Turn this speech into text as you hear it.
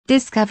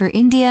Discover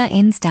India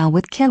in style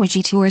with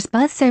Kuwarji Tourist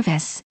Bus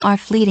Service. Our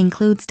fleet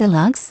includes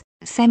deluxe,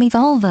 Semi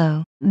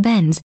Volvo,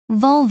 Benz,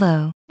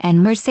 Volvo,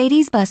 and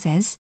Mercedes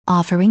buses,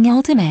 offering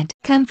ultimate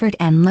comfort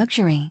and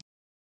luxury.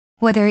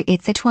 Whether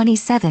it's a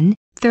 27,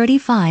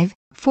 35,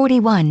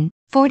 41,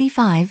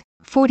 45,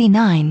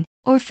 49,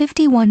 or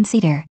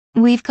 51-seater,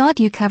 we've got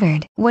you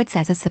covered. What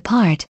sets us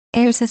apart?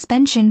 Air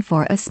suspension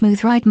for a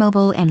smooth ride,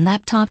 mobile and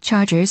laptop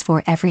chargers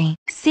for every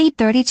seat,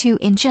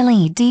 32-inch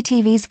LED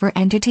TVs for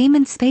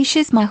entertainment,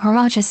 spacious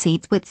Maharaja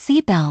seats with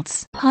seat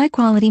belts,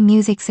 high-quality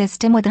music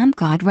system with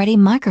AMP-ready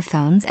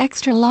microphones,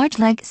 extra large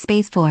leg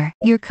space for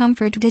your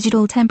comfort,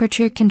 digital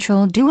temperature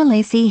control, dual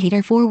AC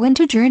heater for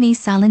winter journey,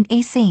 silent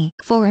AC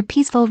for a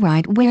peaceful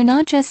ride. We're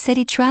not just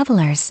city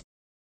travelers.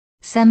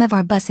 Some of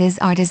our buses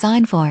are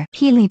designed for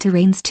hilly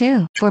terrains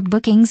too. For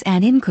bookings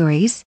and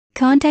inquiries,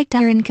 contact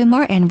Arun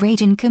Kumar and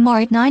Rajan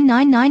Kumar at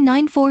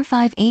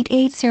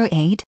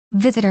 9999458808.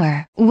 Visit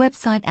our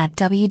website at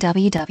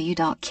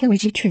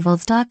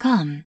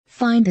www.kuwarjitravels.com.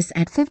 Find us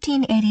at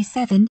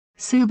 1587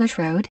 Subhash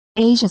Road,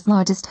 Asia's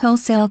largest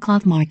wholesale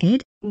cloth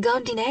market,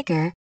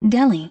 Gandhinagar,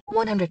 Delhi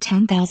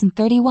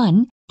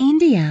 110,031,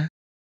 India.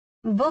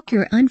 Book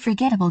your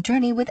unforgettable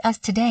journey with us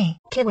today.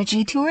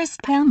 Kuwarji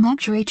Tourist Bus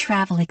Luxury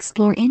Travel.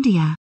 Explore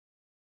India.